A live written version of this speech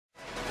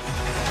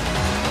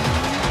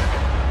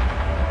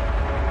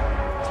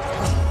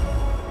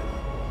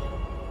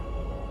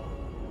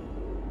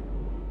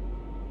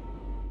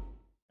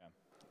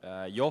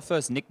Your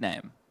first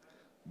nickname?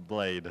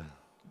 Blade.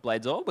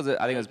 Bladesall? Was it?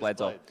 I think it was just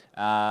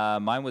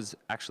Bladesall. Mine was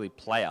actually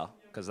Player,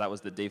 because that was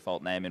the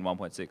default name in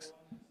 1.6.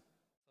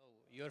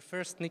 Your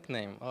first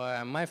nickname?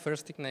 My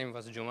first nickname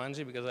was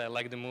Jumanji because I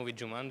like the movie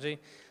Jumanji,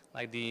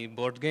 like the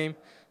board game.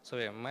 So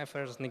yeah, my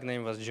first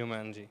nickname was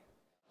Jumanji.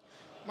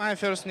 My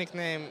first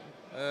nickname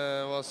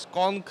was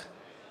Kong.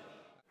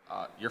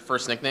 Your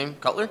first nickname,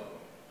 Cutler?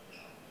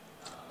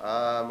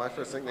 My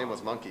first nickname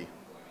was Monkey.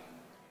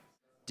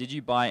 Did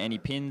you buy any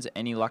pins?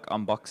 Any luck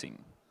unboxing?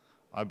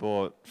 I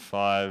bought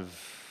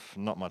 5,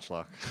 not much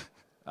luck.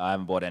 I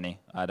haven't bought any.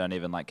 I don't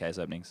even like case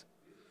openings.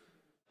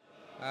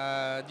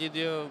 Did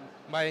you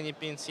buy any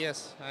pins?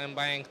 Yes, I'm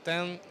buying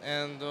 10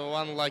 and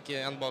 1 lucky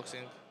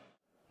unboxing.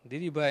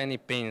 Did you buy any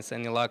pins,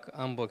 any luck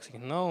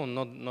unboxing? No,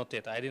 not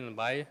yet. I didn't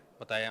buy,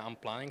 but I am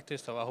planning to.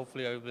 So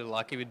hopefully I will be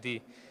lucky with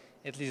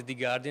at least the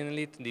Guardian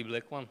Elite, the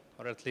black one,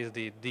 or at least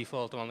the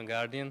default one,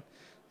 Guardian.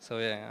 So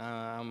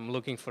yeah, I'm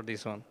looking for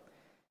this one.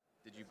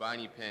 Did you buy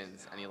any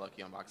pins? Any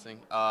lucky unboxing?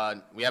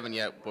 We haven't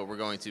yet, but we're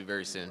going to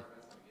very soon.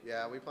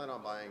 Yeah, we plan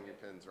on buying new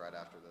pins right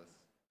after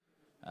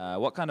this.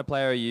 What kind of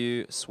player are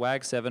you?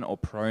 Swag 7 or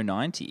Pro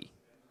 90?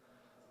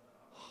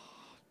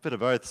 Bit of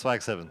both,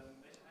 Swag 7.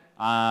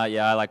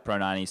 Yeah, I like Pro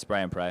 90,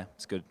 spray and pray.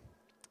 It's good.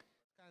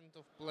 What kind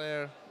of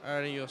player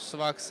are you?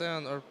 Swag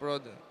 7 or Pro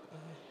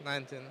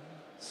 19?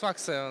 Swag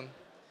 7.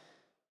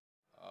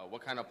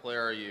 What kind of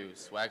player are you?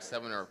 Swag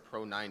 7 or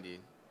Pro 90?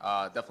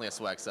 Definitely a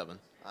Swag 7.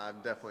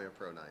 I'm definitely a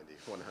Pro 90,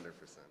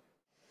 100%.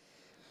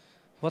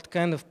 What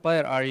kind of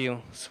player are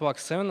you? Swag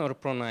 7 or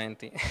Pro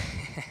 90?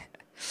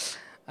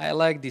 I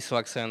like the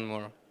Swag 7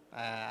 more.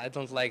 I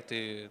don't like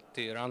to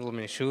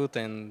randomly shoot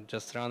and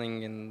just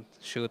running and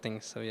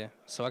shooting. So yeah,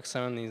 Swag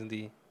 7 is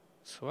the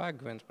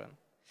swag weapon.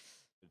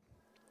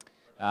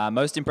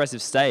 Most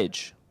impressive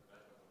stage?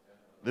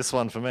 This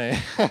one for me.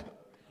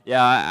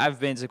 Yeah, I've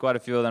been to quite a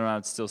few of them, and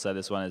I'd still say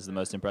this one is the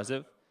most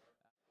impressive.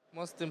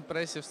 Most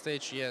impressive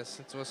stage, yes,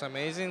 it was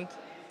amazing.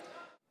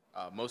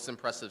 Most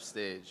impressive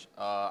stage.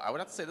 I would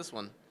have to say this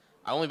one.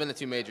 I've only been to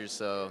 2 majors,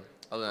 so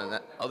other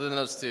than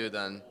those 2,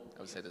 then I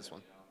would say this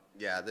one.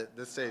 Yeah,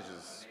 this stage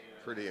is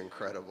pretty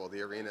incredible.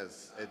 The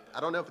arena's, I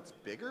don't know if it's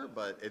bigger,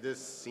 but it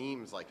just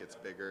seems like it's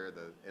bigger.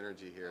 The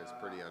energy here is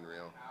pretty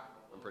unreal.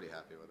 I'm pretty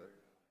happy with it.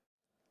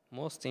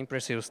 Most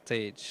impressive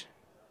stage.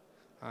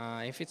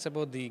 If it's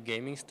about the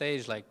gaming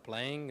stage, like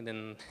playing,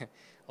 then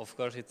of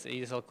course it's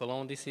ESL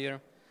Cologne this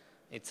year.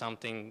 It's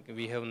something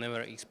we have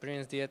never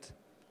experienced yet,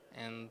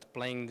 and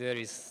playing there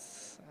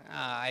is,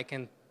 I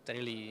can't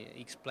really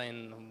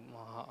explain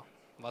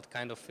what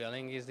kind of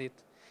feeling is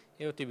it.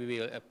 You have to be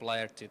a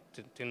player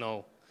to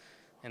know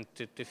and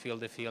to feel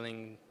the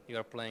feeling you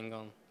are playing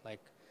on.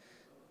 Like,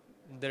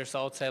 there's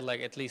outside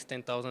like at least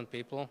 10,000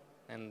 people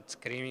and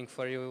screaming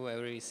for you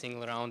every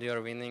single round you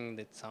are winning.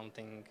 That's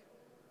something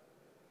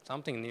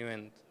new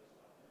and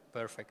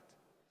perfect.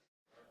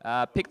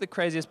 Pick the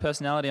craziest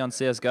personality on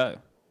CSGO.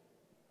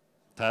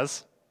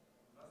 Taz?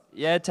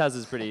 Yeah, Taz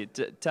is pretty.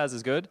 Taz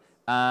is good.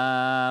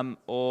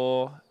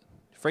 Or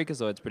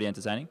Freakazoid's pretty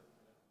entertaining.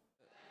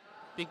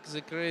 Pick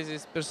the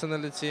craziest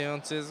personality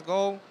on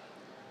CSGO.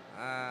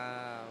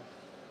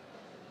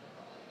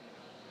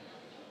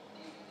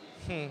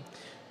 It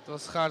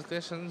was a hard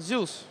question.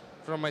 Zeus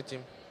from my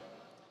team.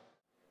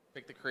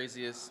 Pick the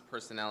craziest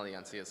personality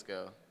on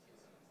CSGO.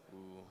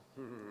 Ooh.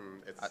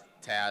 It's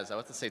Taz. I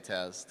want to say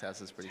Taz.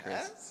 Taz is pretty crazy.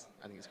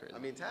 I think he's crazy. I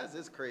mean, Taz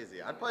is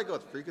crazy. I'd probably go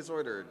with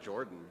Freakazoid or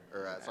Jordan,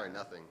 or sorry,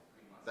 nothing.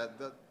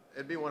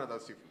 It'd be one of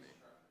those 2 for me.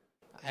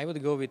 I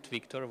would go with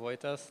Victor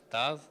Voitas,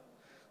 Taz.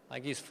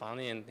 Like, he's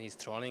funny and he's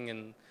trolling,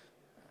 and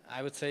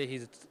I would say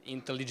he's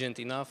intelligent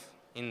enough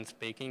in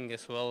speaking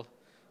as well.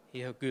 He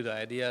has good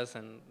ideas,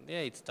 and yeah,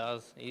 it's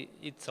Taz.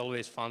 It's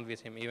always fun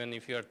with him. Even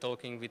if you are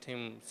talking with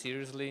him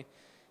seriously,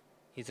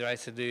 he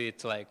tries to do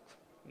it like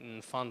in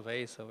a fun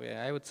way. So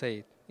yeah, I would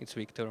say it's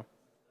Victor.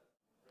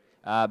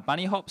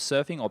 Bunny hop,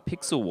 surfing, or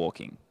pixel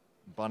walking?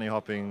 Bunny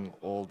hopping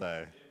all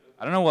day.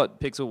 I don't know what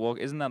pixel walk,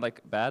 isn't that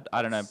like bad?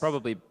 I don't know,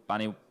 probably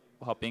bunny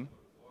hopping.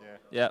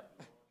 Yeah.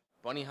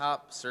 Bunny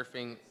hop,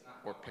 surfing,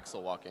 or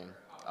pixel walking.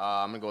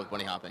 I'm going to go with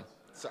bunny hopping.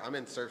 So I'm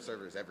in surf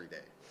servers every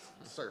day.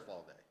 Surf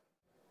all day.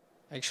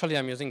 Actually,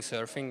 I'm using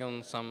surfing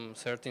on some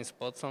certain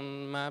spots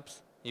on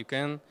maps. You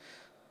can.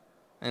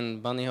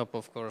 And bunny hop,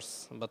 of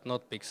course, but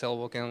not pixel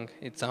walking.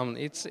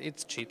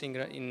 It's cheating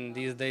in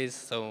these days,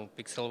 so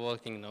pixel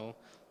walking, no.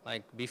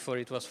 Like, before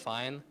it was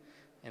fine,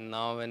 and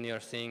now when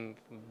you're seeing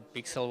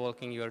pixel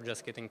walking, you're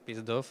just getting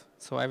pissed off.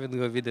 So I would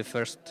go with the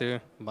first 2,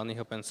 bunny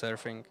hop and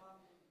surfing.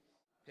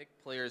 Pick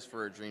players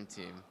for a dream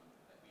team.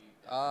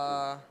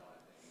 I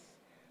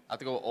have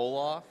to go with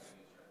Olaf,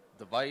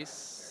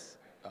 Device,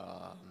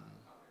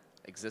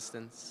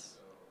 Existence.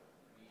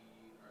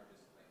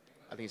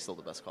 I think he's still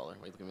the best caller.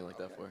 Why are you looking at me like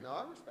that for? No,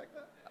 I respect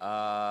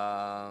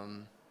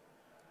that.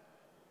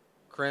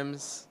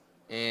 Crims,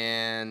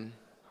 and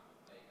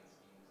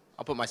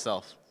I'll put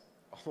myself.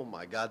 Oh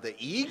my God, the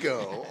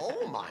ego.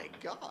 Oh my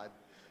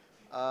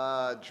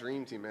God.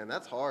 Dream team, man,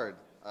 that's hard.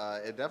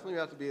 It definitely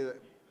have to be,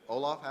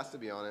 Olaf has to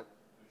be on it.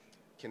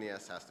 Kenny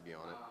S has to be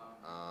on it.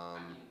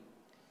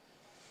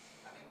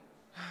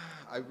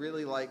 I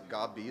really like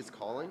Gabi's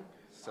calling,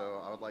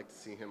 so I would like to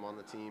see him on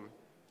the team.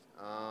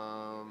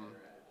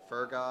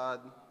 Fergod.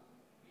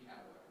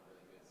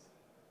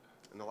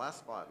 In the last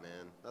spot,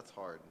 man, that's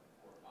hard.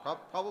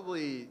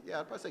 Probably, yeah,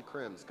 I'd probably say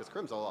Crims, because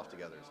Crims all off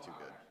together is too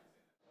good.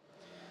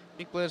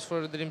 Big players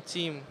for the Dream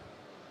Team.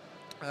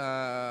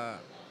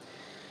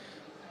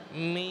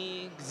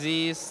 Me,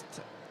 Exist,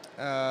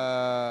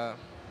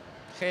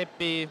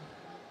 Happy,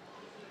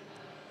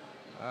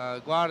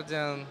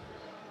 Guardian,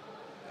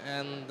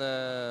 and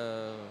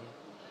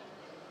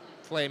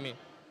Flamey.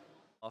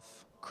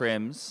 Off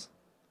Crims,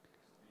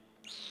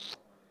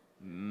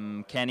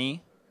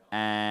 Kenny,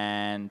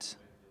 and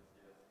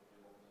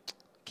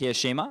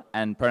Kiyashima,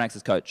 and Pronax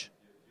as coach.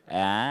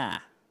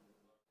 Ah.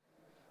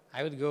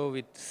 I would go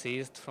with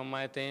Hazed from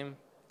my team.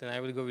 Then I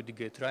would go with the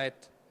Good Right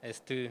as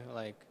two,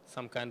 like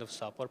some kind of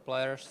support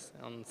players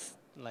on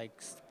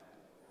like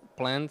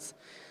plants.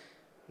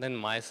 Then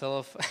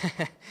myself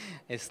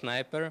as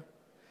sniper.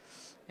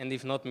 And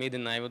if not me,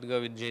 then I would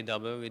go with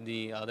JW with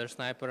the other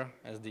sniper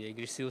as the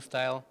aggressive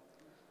style.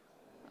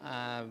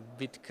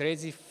 With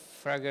Crazy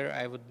Fragger,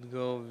 I would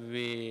go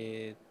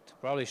with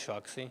probably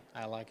Shoxy.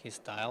 I like his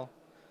style.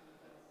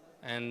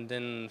 And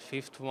then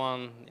fifth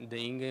one,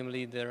 the in-game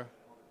leader.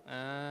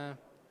 I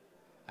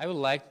would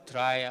like to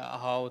try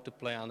how to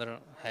play under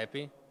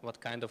Happy. What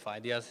kind of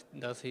ideas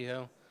does he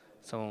have?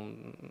 So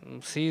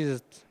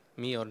Hazed,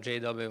 me or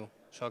JW,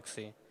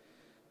 Shoxy,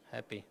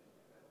 Happy,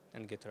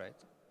 and Get Right.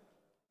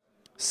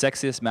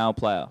 Sexiest male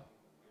player,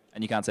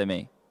 and you can't say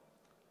me.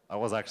 I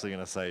was actually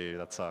going to say you.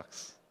 That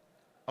sucks.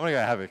 I'm going to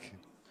go Havoc.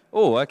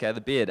 Oh, okay, the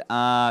beard.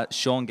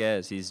 Sean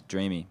Gares, he's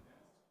dreamy.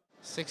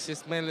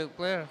 Sexiest male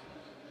player.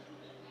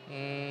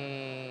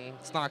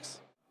 Snacks.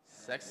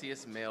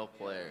 Sexiest male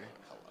player.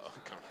 Hello,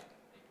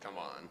 come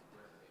on.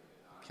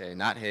 Okay,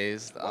 not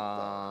Hazed.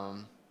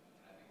 I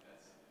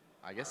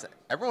guess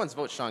everyone's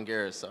vote Sean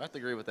Garris, so I have to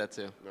agree with that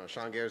too. No,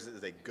 Sean Gares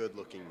is a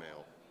good-looking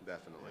male,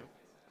 definitely.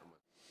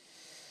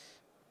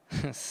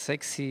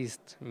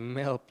 Sexiest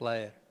male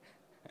player.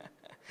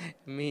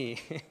 Me.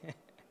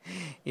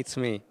 It's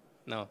me.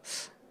 No,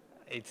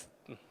 it's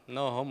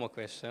no homo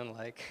question.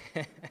 Like,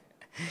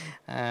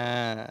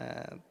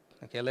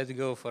 okay, let's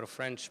go for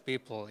French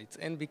people. It's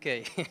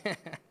NBK.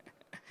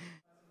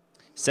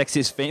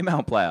 Sexiest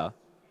female player.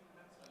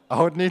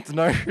 I would need to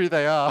know who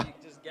they are.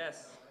 Just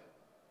guess.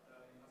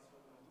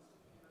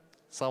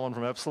 Someone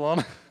from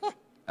Epsilon.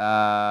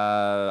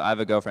 I have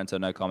a girlfriend, so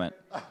no comment.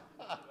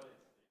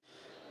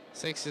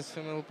 Sexiest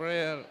female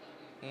player.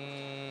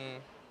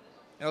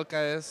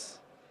 LKS.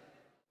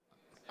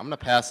 I'm gonna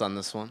pass on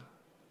this one.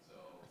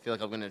 I feel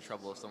like I'm gonna get in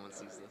trouble if someone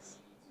sees this.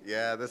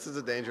 Yeah, this is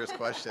a dangerous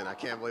question. I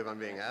can't believe I'm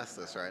being asked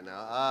this right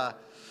now.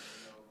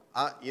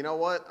 You know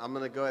what? I'm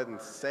going to go ahead and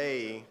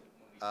say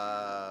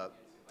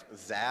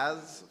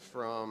Zaz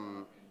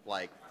from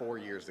like 4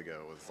 years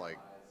ago was like,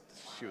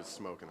 she was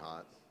smoking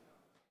hot.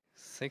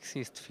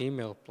 Sexiest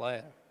female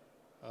player.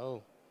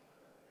 Oh.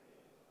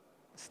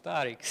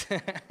 Starix.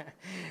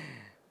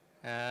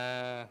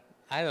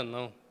 I don't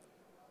know.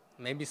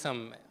 Maybe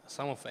some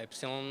of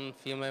Epsilon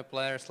female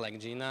players like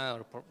Gina,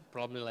 or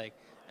probably like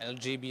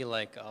LGB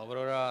like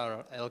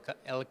Aurora or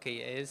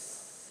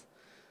LKS.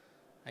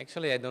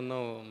 Actually, I don't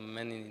know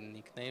many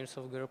nicknames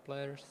of girl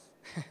players,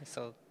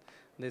 so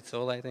that's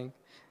all I think.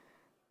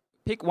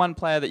 Pick one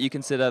player that you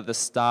consider the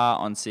star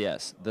on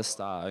CS. The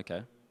star,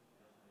 okay.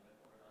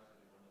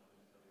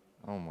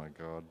 Oh my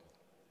god.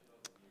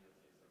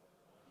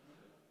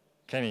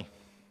 Kenny.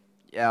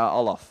 Yeah,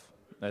 Olaf.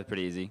 That's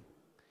pretty easy.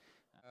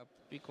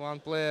 Pick one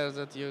player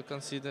that you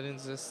consider in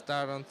the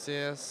star on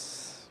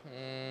CS.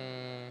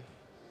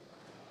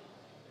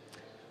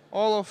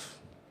 Olaf.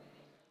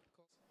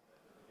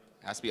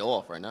 Has to be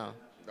Olaf right now.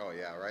 Oh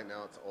yeah, right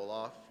now it's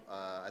Olaf.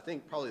 I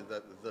think probably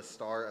the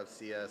star of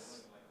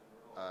CS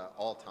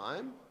all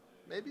time,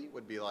 maybe,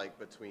 would be like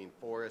between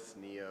Forrest,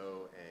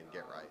 Neo, and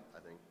Get Right, I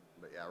think.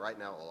 But yeah, right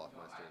now Olaf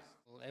Masters.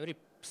 Every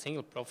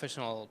single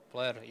professional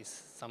player is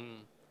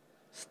some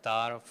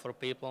star for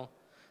people.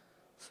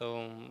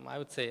 So I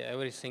would say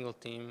every single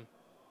team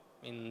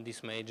in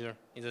this major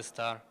is a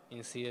star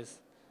in CS.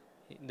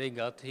 They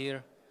got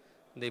here,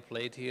 they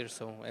played here,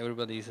 so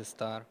everybody is a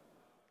star.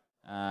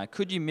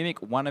 Could you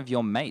mimic one of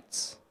your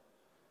mates?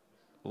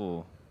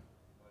 Oh.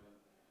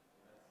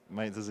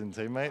 Mates as in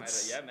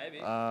teammates? Yeah, maybe.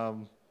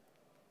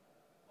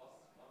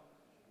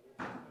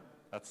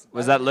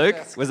 Was that Luke?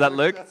 Was that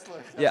Luke?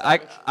 Yeah,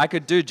 I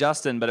could do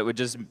Justin, but it would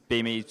just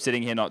be me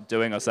sitting here not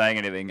doing or saying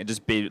anything. It'd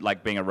just be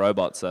like being a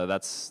robot, so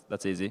that's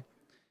easy.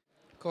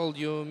 Could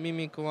you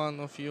mimic one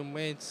of your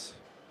mates?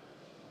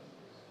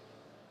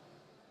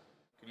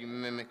 Could you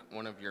mimic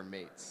one of your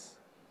mates?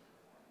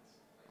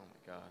 Oh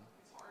my god.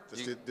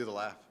 Just do the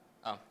laugh.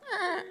 Oh.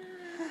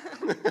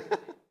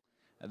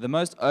 The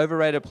most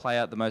overrated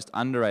player, the most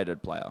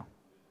underrated player.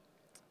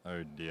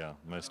 Oh dear,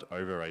 most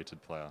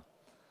overrated player.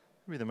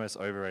 Who would be the most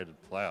overrated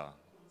player?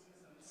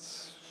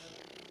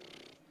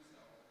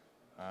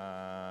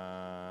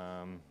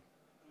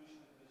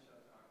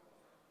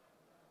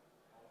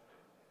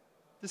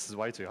 This is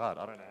way too hard.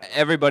 I don't know.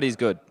 Everybody's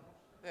good.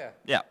 Yeah.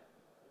 Yeah.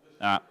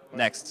 All right,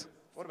 next.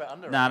 What about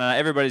underrated? No,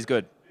 everybody's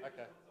good.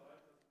 Okay.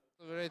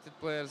 Overrated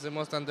player, the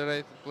most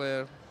underrated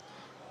player.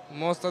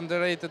 Most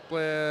underrated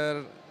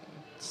player,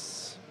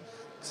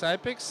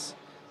 Cypix.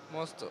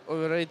 Most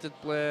overrated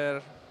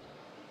player,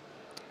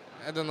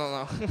 I don't know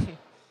now.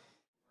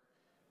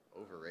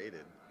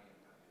 Overrated.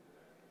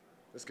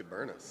 This could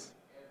burn us.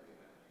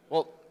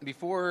 Well,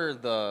 before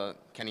the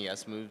Kenny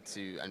S moved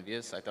to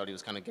Envious, I thought he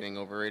was kind of getting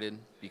overrated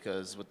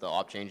because with the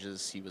op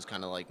changes, he was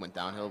kind of like went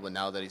downhill. But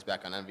now that he's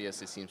back on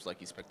Envious, it seems like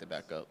he's picked it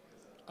back up.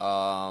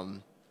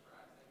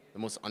 The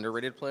most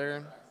underrated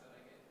player,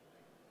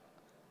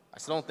 I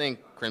still don't think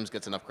Crims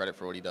gets enough credit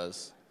for what he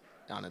does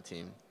on a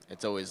team.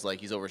 It's always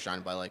like he's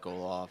overshined by like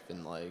Olaf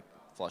and like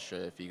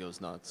Flusha if he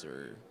goes nuts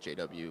or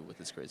JW with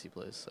his crazy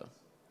plays. So.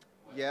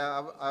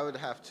 Yeah, I would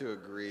have to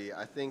agree.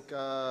 I think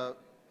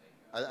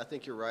I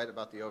think you're right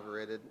about the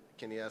overrated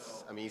Kenny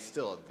S. I mean, he's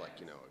still like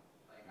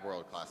a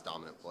world-class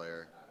dominant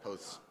player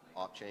post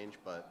op change,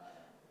 but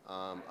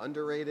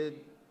underrated.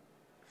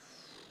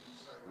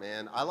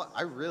 Man,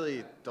 I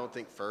really don't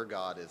think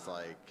Fergod is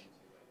like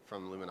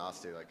from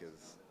Luminosity like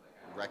is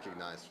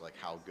recognized for like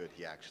how good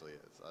he actually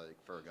is. I think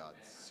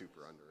Fergod's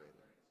super underrated.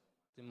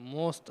 The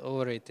most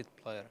overrated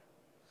player.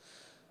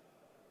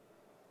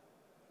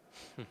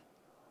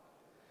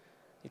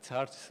 It's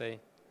hard to say.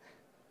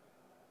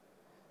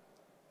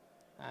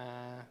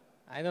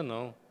 I don't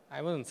know.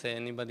 I wouldn't say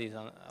anybody's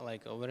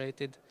like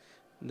overrated.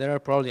 There are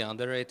probably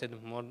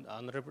underrated, more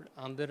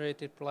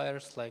underrated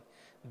players. Like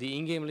the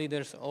in-game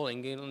leaders, all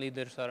in-game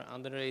leaders are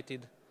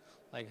underrated.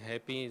 Like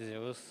Happy,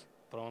 Zeus,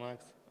 Pronax,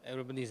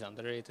 everybody's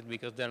underrated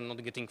because they're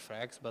not getting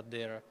frags, but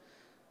they're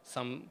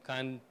some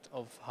kind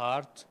of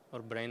heart or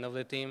brain of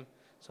the team.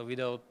 So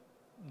without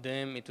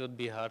them, it would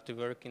be hard to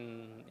work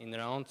in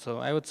round. So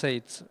I would say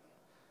it's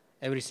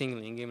every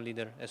single in-game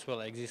leader as well.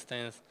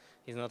 Existence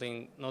is not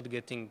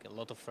getting a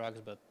lot of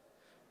frags, but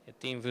a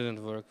team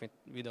wouldn't work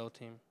without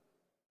him.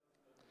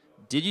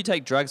 Did you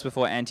take drugs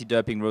before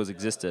anti-doping rules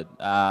existed?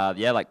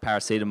 Yeah, like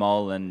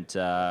paracetamol and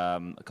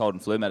cold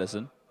and flu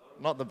medicine.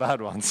 Not the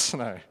bad ones,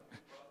 no.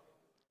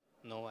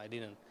 No, I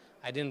didn't.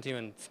 I didn't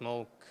even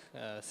smoke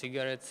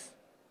cigarettes.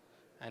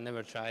 I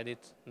never tried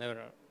it. Never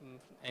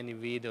any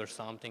weed or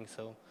something.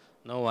 So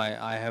no,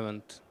 I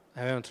haven't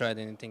tried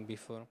anything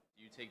before.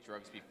 Do you take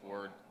drugs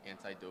before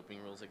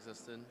anti-doping rules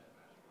existed?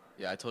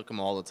 Yeah, I took them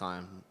all the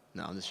time.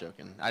 No, I'm just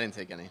joking. I didn't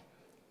take any.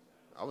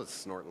 I was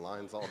snorting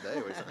lines all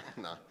day.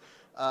 No.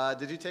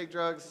 Did you take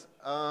drugs?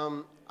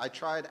 I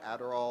tried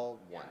Adderall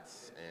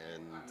once,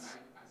 and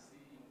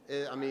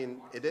I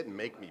mean, it didn't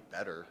make me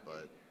better,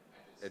 but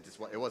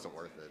it wasn't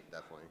worth it,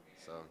 definitely.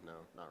 So no,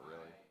 not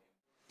really.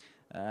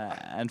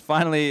 And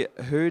finally,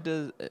 who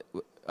does?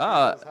 Who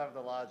does have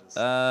the largest?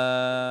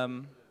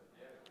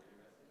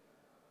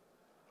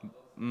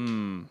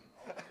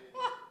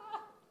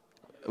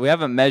 We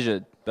haven't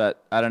measured,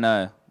 but I don't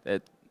know.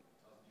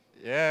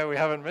 Yeah, we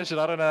haven't measured.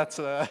 I don't know. That's,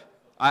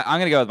 I'm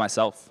gonna go with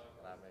myself.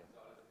 not me.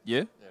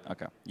 You? Yeah.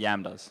 Okay.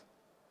 Yam does.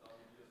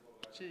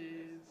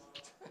 Cheese.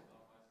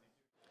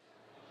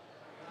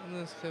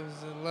 Let's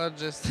have the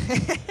largest.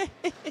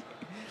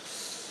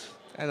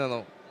 I don't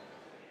know.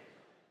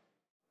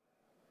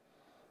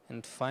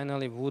 And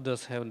finally, who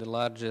does have the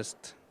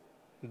largest?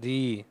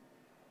 It's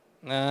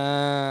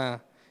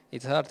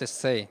hard to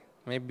say.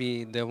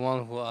 Maybe the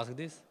one who asked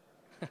this.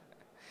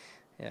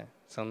 Yeah.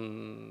 So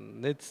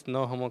it's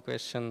no homo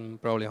question,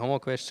 probably homo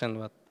question,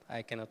 but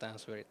I cannot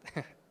answer it.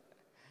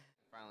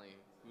 Finally,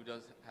 who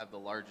does have the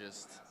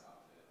largest?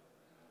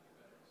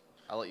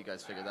 I'll let you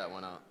guys figure that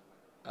one out.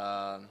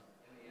 I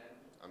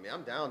mean,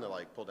 I'm down to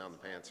like pull down the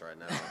pants right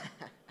now.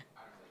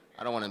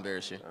 I don't want to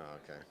embarrass you. Oh,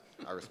 okay.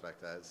 I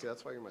respect that. See,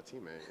 that's why you're my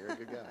teammate. You're a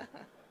good guy.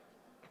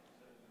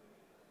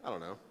 I don't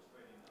know.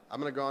 I'm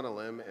going to go on a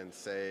limb and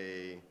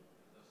say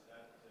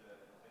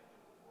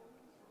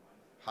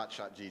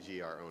Hotshot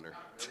GG, our owner.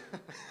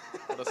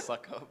 What a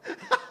suck up.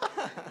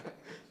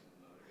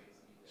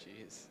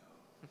 Jeez.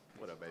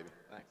 What up, baby?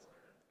 Thanks.